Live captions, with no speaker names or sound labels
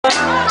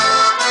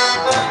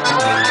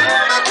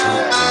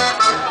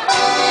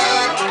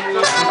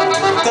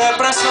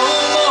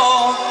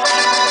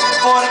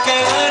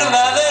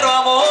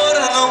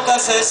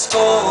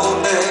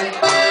esconde,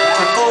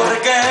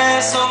 porque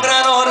es un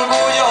gran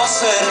orgullo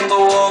ser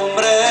tu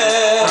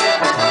hombre.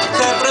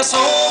 Te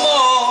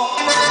presumo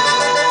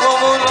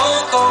como un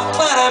loco,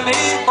 para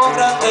mí un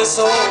gran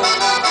tesoro,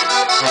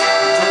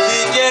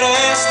 y quiero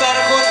estar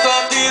junto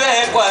a ti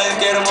de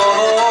cualquier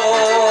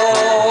modo.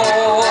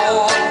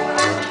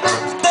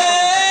 Te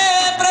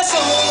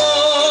presumo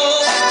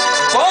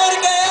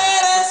porque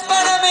eres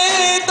para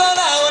mí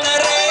toda una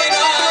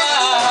reina.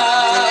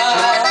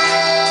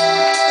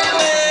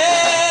 Me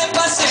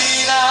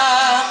fascina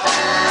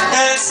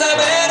el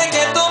saber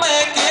que tú me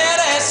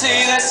quieres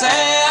y deseas.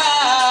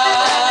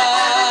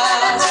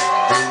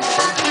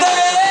 Te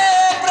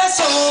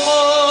presumo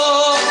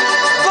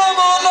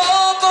como un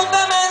loco,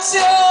 te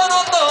menciono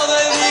todo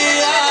el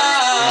día.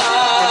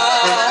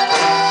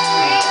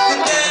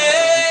 Te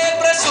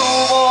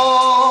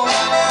presumo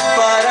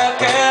para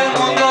que el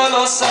mundo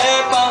lo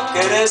sepa que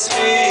eres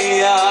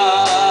mía.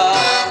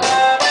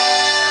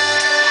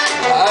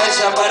 Ay,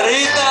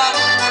 chaparrita.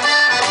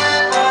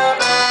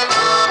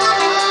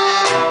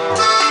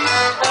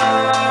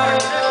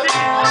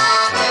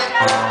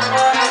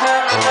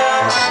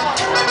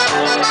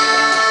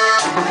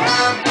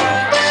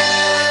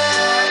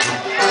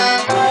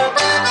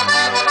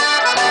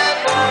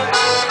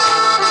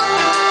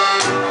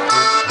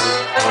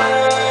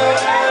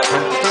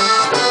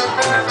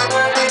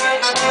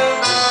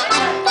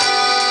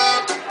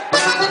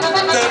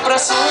 Te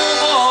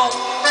presumo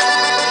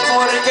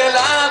porque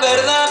la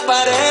verdad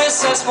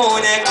pareces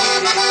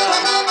muñequita.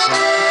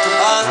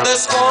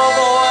 Antes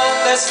como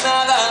antes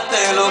nada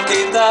te lo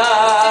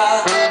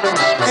quita,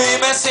 y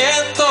me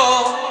siento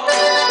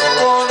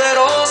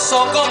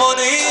poderoso como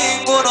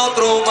ningún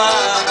otro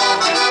humano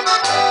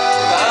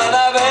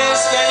cada vez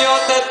que yo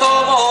te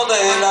tomo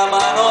de la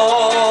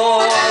mano.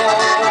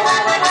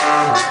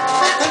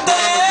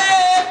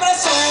 Te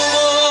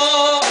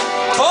presumo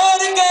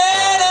porque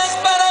eres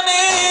para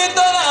mí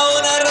toda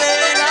una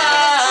reina.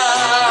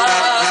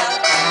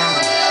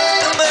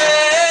 Me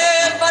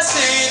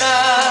fascina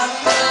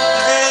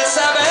el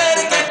saber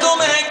que tú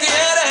me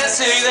quieres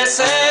y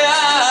deseas.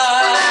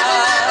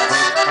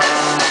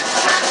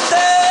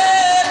 Te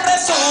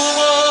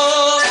presumo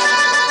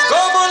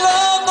como un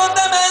loco,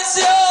 te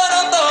menciono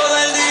todo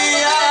el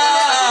día.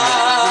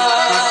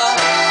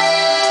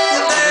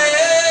 Te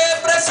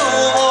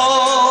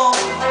presumo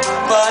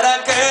para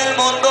que el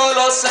mundo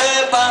lo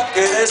sepa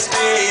que eres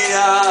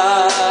mía.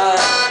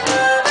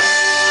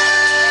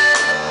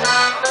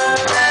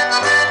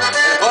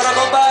 El coro,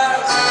 compa.